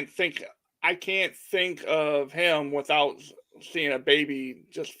 I can't think of him without seeing a baby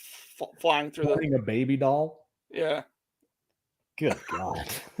just flying through a baby doll. Yeah. Good God.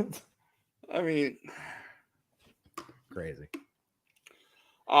 I mean, crazy.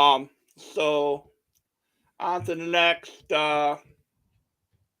 So on to the next.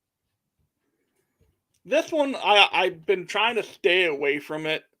 This one, I've been trying to stay away from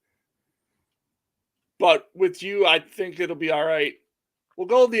it, but with you, I think it'll be all right. We'll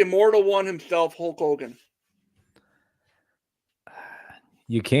go the immortal one himself, Hulk Hogan.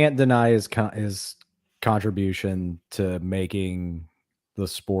 You can't deny his contribution to making the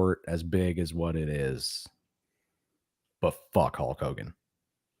sport as big as what it is. But fuck Hulk Hogan.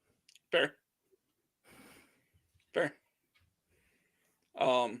 Fair.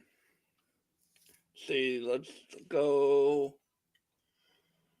 See, let's go.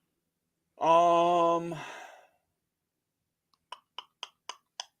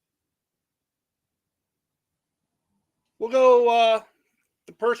 We'll go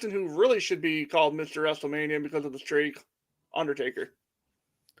the person who really should be called Mr. WrestleMania because of the streak, Undertaker.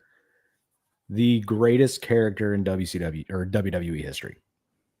 The greatest character in WCW or WWE history.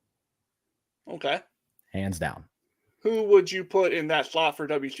 Okay. Hands down. Who would you put in that slot for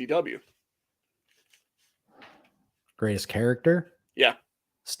WCW? Greatest character? Yeah.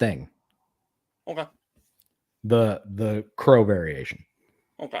 Sting. Okay. The Crow variation.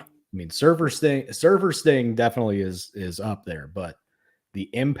 Okay. I mean, Surfer Sting definitely is up there, but the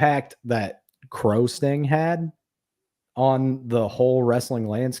impact that Crow Sting had on the whole wrestling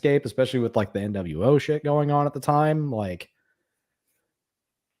landscape, especially with like the NWO shit going on at the time, like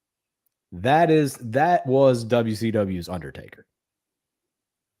that was WCW's Undertaker.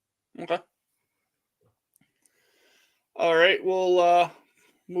 Okay. All right, we'll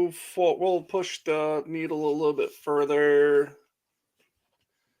move forward. We'll push the needle a little bit further.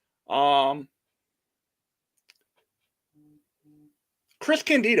 Chris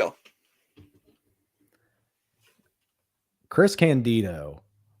Candido. Chris Candido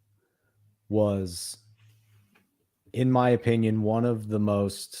was, in my opinion, one of the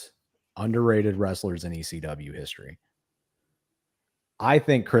most underrated wrestlers in ECW history. I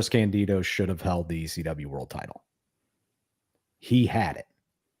think Chris Candido should have held the ECW world title. He had it.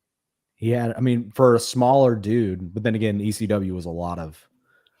 I mean, for a smaller dude, but then again, ECW was a lot of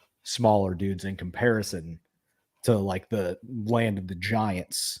smaller dudes in comparison to like the land of the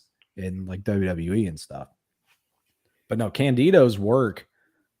giants in like WWE and stuff. But no, Candido's work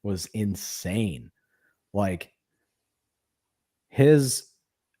was insane. Like his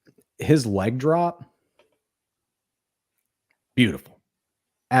leg drop, beautiful.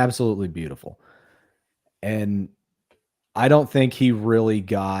 Absolutely beautiful. And I don't think he really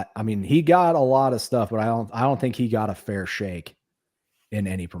got, I mean, he got a lot of stuff, but I don't think he got a fair shake in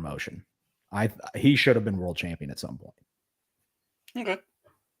any promotion. He should have been world champion at some point. Okay.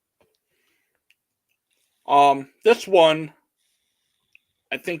 This one,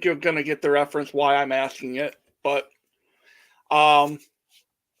 I think you're gonna get the reference why I'm asking it, but Bob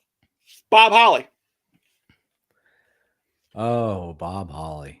Holly. Oh, Bob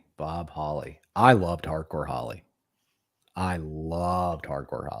Holly. I loved Hardcore Holly.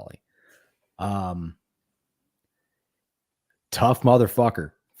 Tough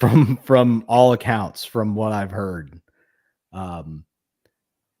motherfucker from all accounts, from what I've heard.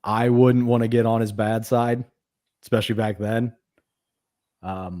 I wouldn't want to get on his bad side, especially back then.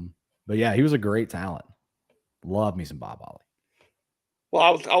 But yeah, he was a great talent. Love me some Bob Holly. Well,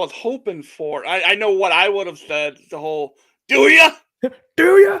 I was hoping for. I know what I would have said. The whole do ya?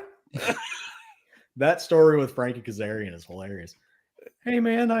 Do ya? That story with Frankie Kazarian is hilarious. Hey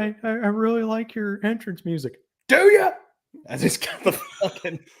man, I really like your entrance music. Do ya? As he's got the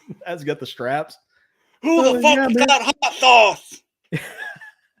straps. Who the fuck got hot sauce?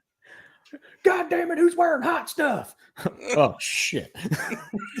 God damn it, who's wearing hot stuff? Oh shit.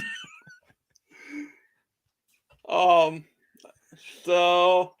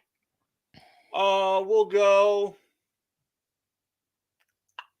 So we'll go.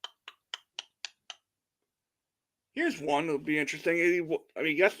 Here's one that would be interesting.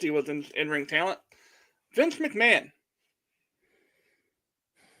 Yes, he was in-ring talent. Vince McMahon.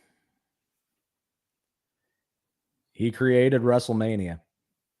 He created WrestleMania.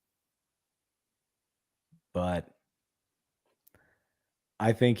 But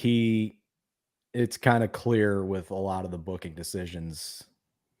I think it's kind of clear with a lot of the booking decisions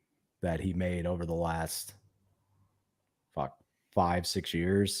that he made over the last 5-6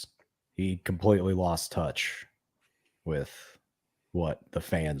 years. He completely lost touch with what the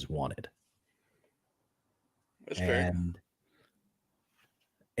fans wanted. That's fair. And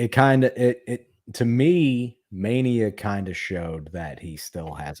it to me, Mania kind of showed that he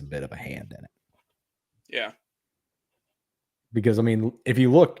still has a bit of a hand in it. Yeah. Because I mean, if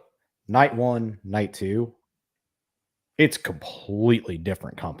you look night 1, night 2, it's completely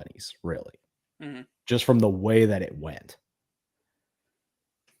different companies, really. Mm-hmm. Just from the way that it went.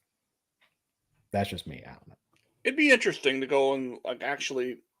 That's just me. I don't know. It'd be interesting to go and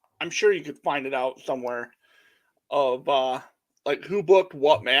actually, I'm sure you could find it out somewhere of who booked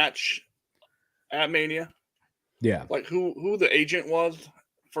what match at Mania. Yeah. Like who the agent was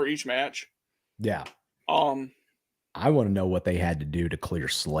for each match. Yeah. I want to know what they had to do to clear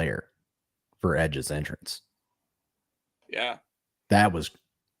Slayer for Edge's entrance. Yeah. That was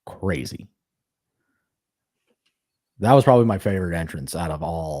crazy. That was probably my favorite entrance out of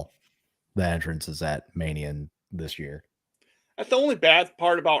all the entrances at Mania this year. That's the only bad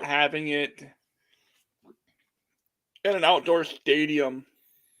part about having it in an outdoor stadium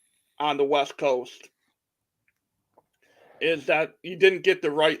on the West Coast is that you didn't get the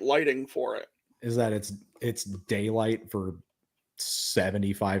right lighting for it. Is that it's daylight for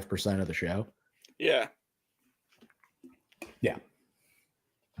 75% of the show? Yeah. Yeah.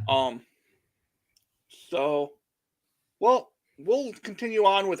 So, well, we'll continue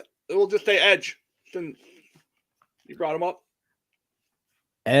on with. We'll just say Edge since you brought him up.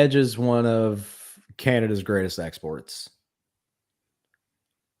 Edge is one of Canada's greatest exports.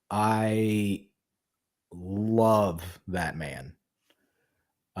 I love that man.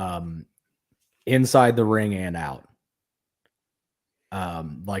 Inside the ring and out.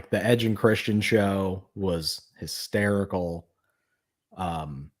 Like the Edge and Christian show was hysterical.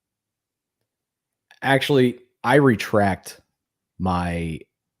 Actually, I retract my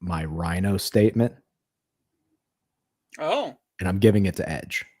Rhino statement. Oh. And I'm giving it to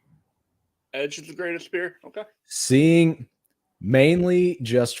Edge. Edge is the greatest spear. Okay. Mainly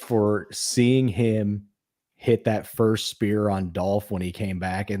just for seeing him hit that first spear on Dolph when he came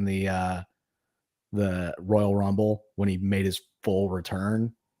back in the Royal Rumble, when he made his full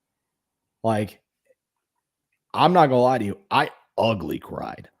return. Like, I'm not gonna lie to you, I ugly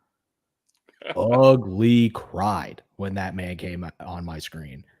cried. Ugly cried when that man came on my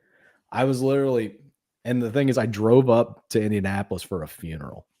screen. I was literally, and the thing is, I drove up to Indianapolis for a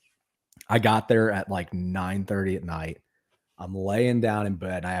funeral. I got there at like 9:30 at night. I'm laying down in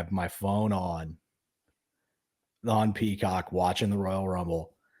bed. I have my phone on Peacock watching the Royal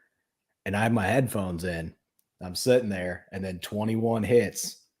Rumble. and I have my headphones in. I'm sitting there, and then 21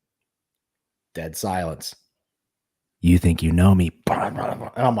 hits, dead silence. You think you know me? And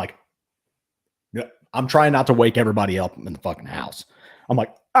I'm like, yeah, I'm trying not to wake everybody up in the fucking house. I'm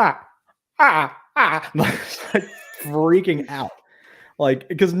like, I'm like freaking out. Like,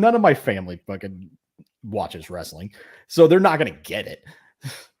 because none of my family fucking watches wrestling, so they're not gonna get it.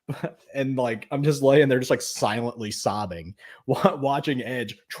 And like, I'm just laying there, just like silently sobbing, watching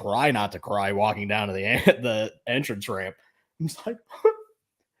Edge try not to cry, walking down to the entrance ramp. I'm just like,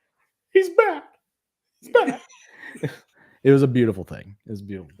 he's back. He's back. It was a beautiful thing. It was a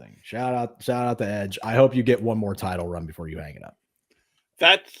beautiful thing. Shout out to Edge. I hope you get one more title run before you hang it up.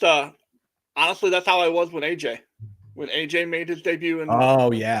 That's honestly, that's how I was when AJ made his debut.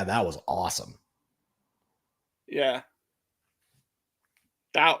 Oh yeah, that was awesome. Yeah,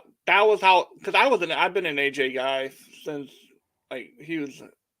 that was how, because I've been an AJ guy since like he was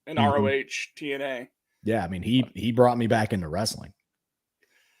in ROH TNA. Yeah, I mean he brought me back into wrestling.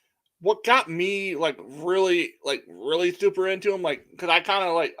 What got me like really super into him, like, because I kind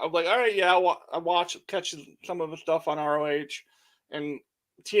of like, I'm like, all right, yeah, I catch some of the stuff on ROH, and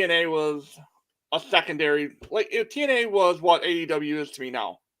TNA was a secondary, like TNA was what AEW is to me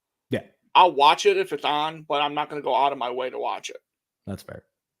now. Yeah, I'll watch it if it's on, but I'm not going to go out of my way to watch it. That's fair.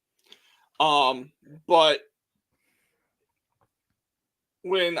 But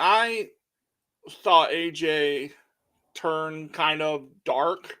when I saw AJ turn kind of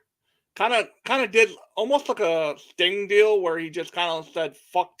dark, kind of did almost like a Sting deal where he just kind of said,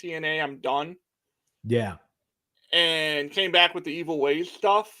 "Fuck TNA, I'm done." Yeah, and came back with the Evil Ways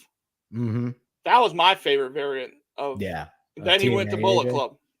stuff. Mm-hmm. That was my favorite variant of. Yeah. Then he went to Bullet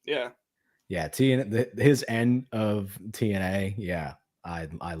Club. Yeah. Yeah, his end of TNA. Yeah,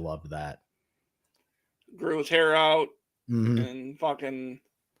 I loved that. Grew his hair out Mm-hmm. and fucking.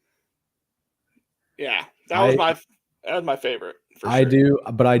 Yeah, that was my favorite. I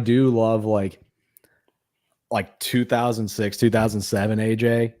do love like 2006, 2007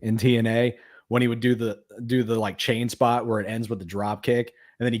 AJ in TNA when he would do the like chain spot where it ends with the drop kick,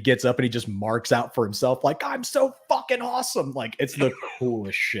 and then he gets up and he just marks out for himself like, I'm so fucking awesome. Like, it's the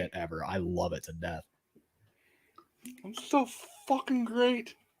coolest shit ever. I love it to death. I'm so fucking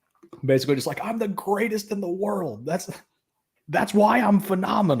great. Basically just like, I'm the greatest in the world. That's why I'm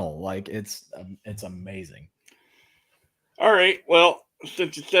phenomenal. Like, it's amazing. All right. Well,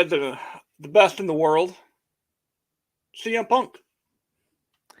 since you said the best in the world, CM Punk.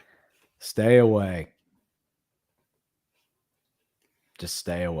 Stay away. Just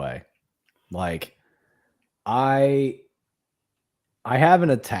stay away. Like, I have an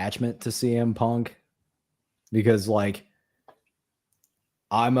attachment to CM Punk because like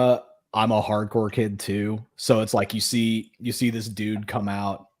I'm a hardcore kid too. So it's like you see this dude come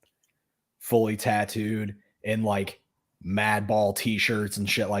out fully tattooed in like Madball t-shirts and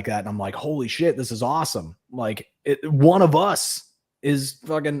shit like that, and I'm like, holy shit, this is awesome. Like, one of us is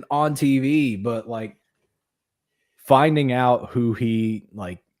fucking on TV, but like finding out who he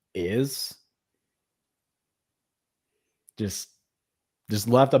like is just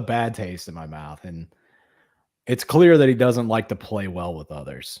left a bad taste in my mouth. And it's clear that he doesn't like to play well with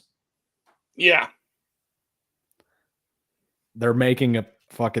others. Yeah. They're making a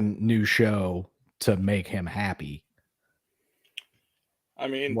fucking new show to make him happy. I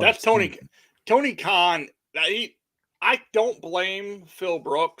mean, that's Tony Khan. I don't blame Phil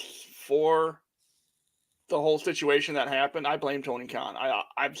Brooks for the whole situation that happened. I blame Tony Khan.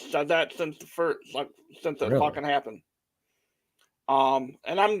 I've said that since it fucking happened. And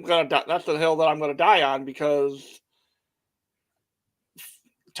I'm gonna that's the hill that I'm gonna die on, because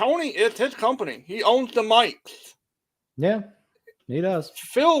Tony, it's his company. He owns the mics. Yeah, he does.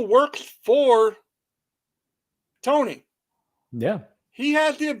 Phil works for Tony. Yeah. He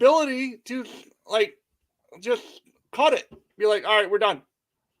has the ability to like just cut it. Be like, all right, we're done.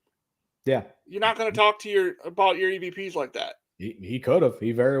 Yeah. You're not going to talk about your EVPs like that. He could have.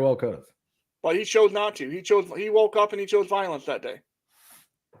 He very well could have. But he chose not to. He woke up and he chose violence that day.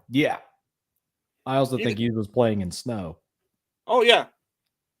 Yeah. I also think he was playing in snow. Oh, yeah.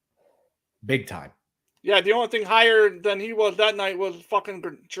 Big time. Yeah, the only thing higher than he was that night was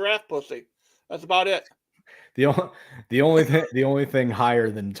fucking giraffe pussy. That's about it. The only thing higher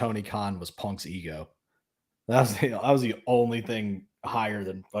than Tony Khan was Punk's ego. That was the only thing higher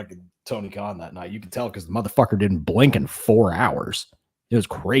than fucking Tony Khan that night. You can tell because the motherfucker didn't blink in 4 hours. It was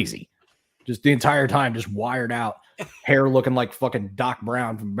crazy. Just the entire time, just wired out, hair looking like fucking Doc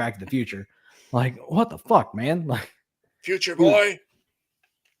Brown from Back to the Future. Like, what the fuck, man? Like, future boy.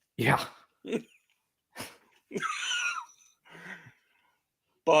 Yeah.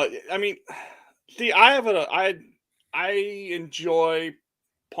 But I mean, see, I enjoy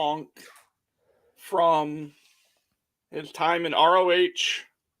Punk from his time in ROH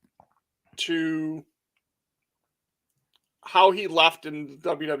to how he left in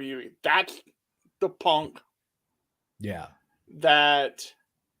WWE. That's the Punk Yeah. that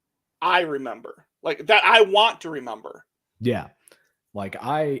I remember. Like that I want to remember. Yeah. Like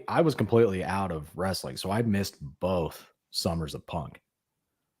I was completely out of wrestling, so I missed both summers of Punk.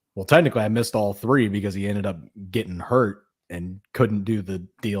 Well, technically I missed all three because he ended up getting hurt and couldn't do the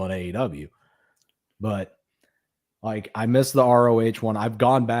deal in AEW. But like I missed the ROH one. I've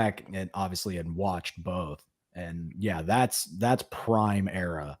gone back and obviously and watched both. And yeah, that's prime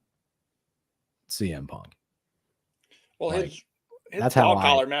era CM Punk. Well, Like, his that's how dog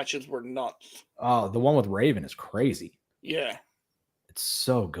collar matches were nuts. Oh, the one with Raven is crazy. Yeah. It's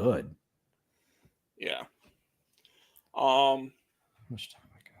so good. Yeah. How much time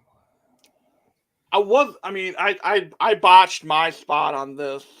I botched my spot on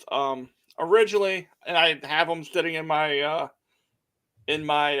this originally, and I have them sitting in my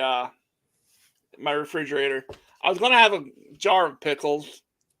my refrigerator. I was gonna have a jar of pickles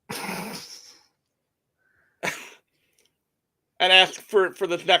and ask for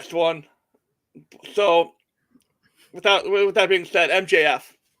this next one. So, with that being said, MJF.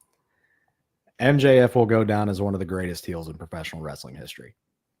 MJF will go down as one of the greatest heels in professional wrestling history.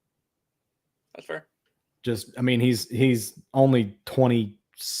 That's fair. Just, I mean, he's only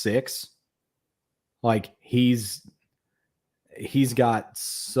 26. Like he's got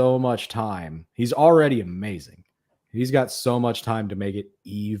so much time. He's already amazing. He's got so much time to make it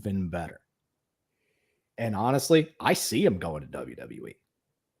even better. And honestly, I see him going to WWE.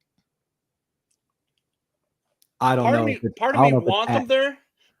 I don't know. Part of me wants him there,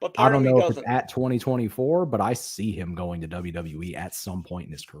 but part of me doesn't. If it's at 2024, but I see him going to WWE at some point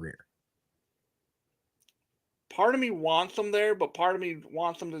in his career. Part of me wants him there, but part of me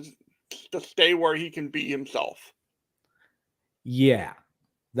wants him to stay where he can be himself. Yeah,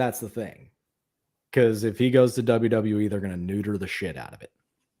 that's the thing. Because if he goes to WWE, they're going to neuter the shit out of it.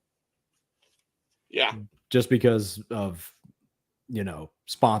 Yeah. Just because of,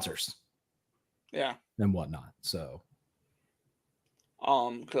 sponsors. Yeah. And whatnot. So.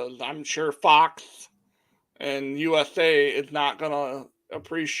 Because I'm sure Fox and USA is not going to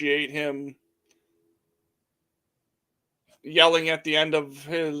appreciate him yelling at the end of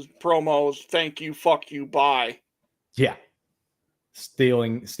his promos, "Thank you, fuck you, bye." Yeah.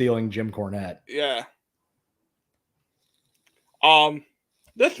 Stealing Jim Cornette. Yeah.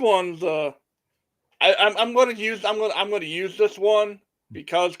 This one's I'm going to use this one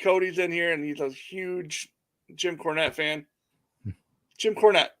because Cody's in here and he's a huge Jim Cornette fan. Jim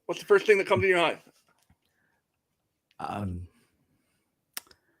Cornette, what's the first thing that comes to your mind?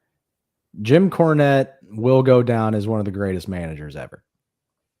 Jim Cornette will go down as one of the greatest managers ever.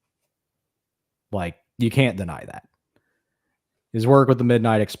 Like, you can't deny that. His work with the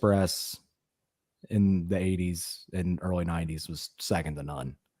Midnight Express in the 80s and early 90s was second to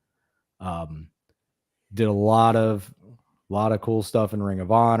none. Did a lot of cool stuff in Ring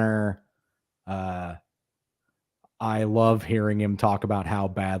of Honor. I love hearing him talk about how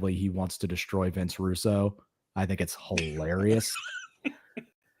badly he wants to destroy Vince Russo. I think it's hilarious.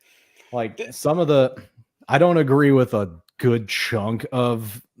 Like I don't agree with a good chunk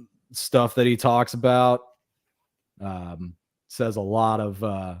of stuff that he talks about. Says a lot of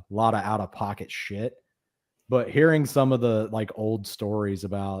out of pocket shit, but hearing some of the like old stories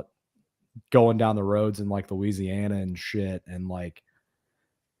about going down the roads in like Louisiana and shit, and like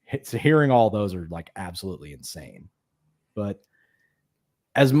hearing all those are like absolutely insane. But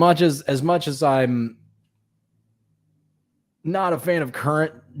as much as I'm not a fan of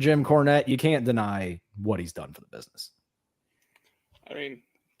current Jim Cornette, you can't deny what he's done for the business. I mean,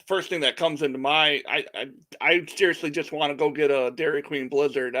 the first thing that comes into I seriously just want to go get a Dairy Queen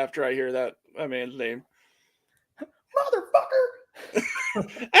Blizzard after I hear that man's name. Motherfucker!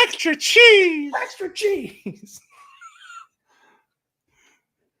 Extra cheese! Extra cheese!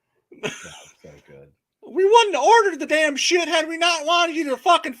 That's so good. We wouldn't have ordered the damn shit had we not wanted you to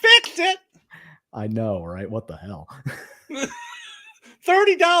fucking fix it. I know, right? What the hell?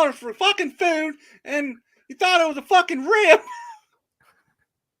 $30 for fucking food, and you thought it was a fucking rib.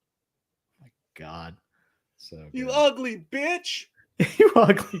 My God. So good. You ugly bitch. You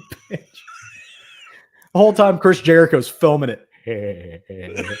ugly bitch. The whole time Chris Jericho's filming it.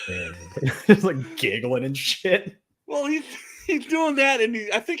 Just like giggling and shit. Well, he's doing that, and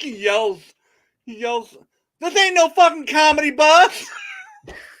I think he yells, "This ain't no fucking comedy, boss."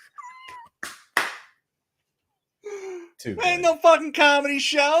 Too Ain't good. no fucking comedy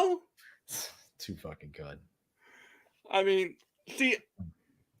show. Too fucking good. I mean, see,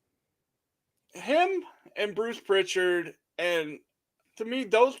 him and Bruce Pritchard, and to me,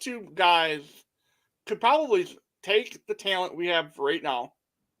 those two guys could probably take the talent we have right now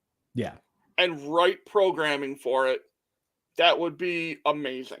Yeah. and write programming for it. That would be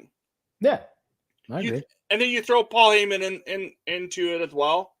amazing. Yeah. I agree. And then you throw Paul Heyman into it as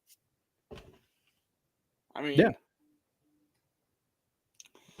well. I mean, Yeah.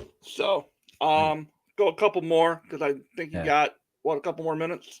 So, go a couple more because I think you got a couple more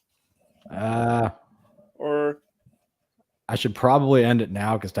minutes. Or I should probably end it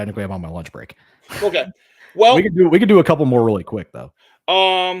now because technically I'm on my lunch break. Okay. Well, we could do a couple more really quick though.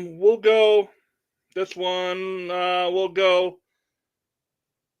 We'll go this one. We'll go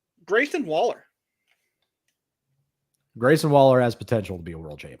Grayson Waller. Grayson Waller has potential to be a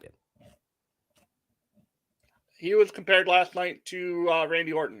world champion. He was compared last night to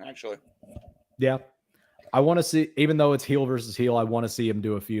Randy Orton, actually. Yeah. I want to see, even though it's heel versus heel, I want to see him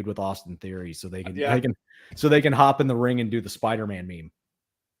do a feud with Austin Theory so they can hop in the ring and do the Spider-Man meme.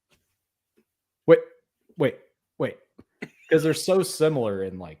 Wait. Because they're so similar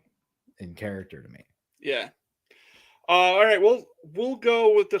in character to me. Yeah. All right, we'll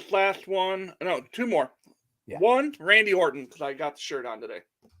go with this last one. No, two more. Yeah. One, Randy Orton, because I got the shirt on today.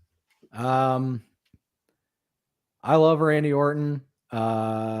 I love Randy Orton.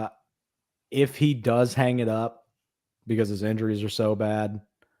 If he does hang it up because his injuries are so bad,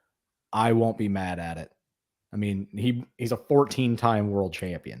 I won't be mad at it. I mean, he's a 14-time world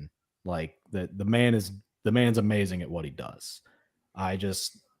champion. Like the man's amazing at what he does.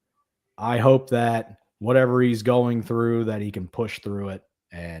 I hope that whatever he's going through, that he can push through it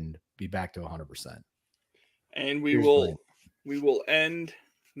and be back to 100%. And we will end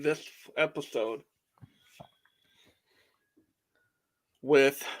this episode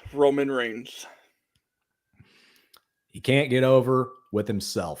with Roman Reigns. He can't get over with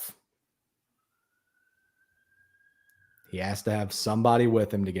himself. He has to have somebody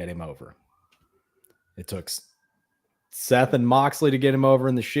with him to get him over. It took Seth and Moxley to get him over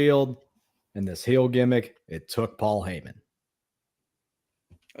in the Shield, and this heel gimmick, it took Paul Heyman.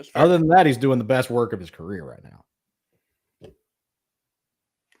 Other than that, he's doing the best work of his career right now.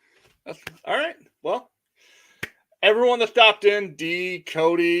 All right. Well, everyone that stopped in, D,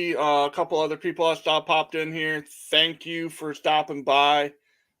 Cody, a couple other people that popped in here, thank you for stopping by.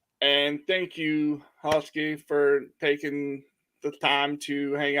 And thank you, Huskey, for taking the time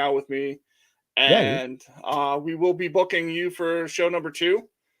to hang out with me. And we will be booking you for show number 2.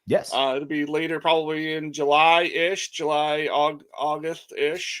 Yes. It'll be later, probably in July-ish,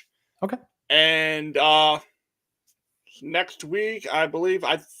 August-ish. Okay. And next week, I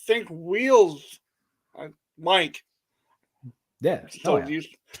think Wheels, Mike. Yeah.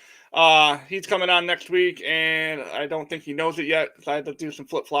 He's coming on next week, and I don't think he knows it yet because I had to do some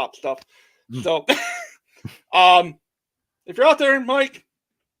flip-flop stuff. So, if you're out there, Mike,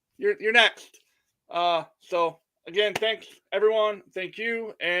 you're next. So again, thanks everyone. Thank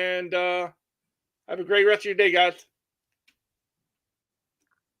you, and have a great rest of your day, guys.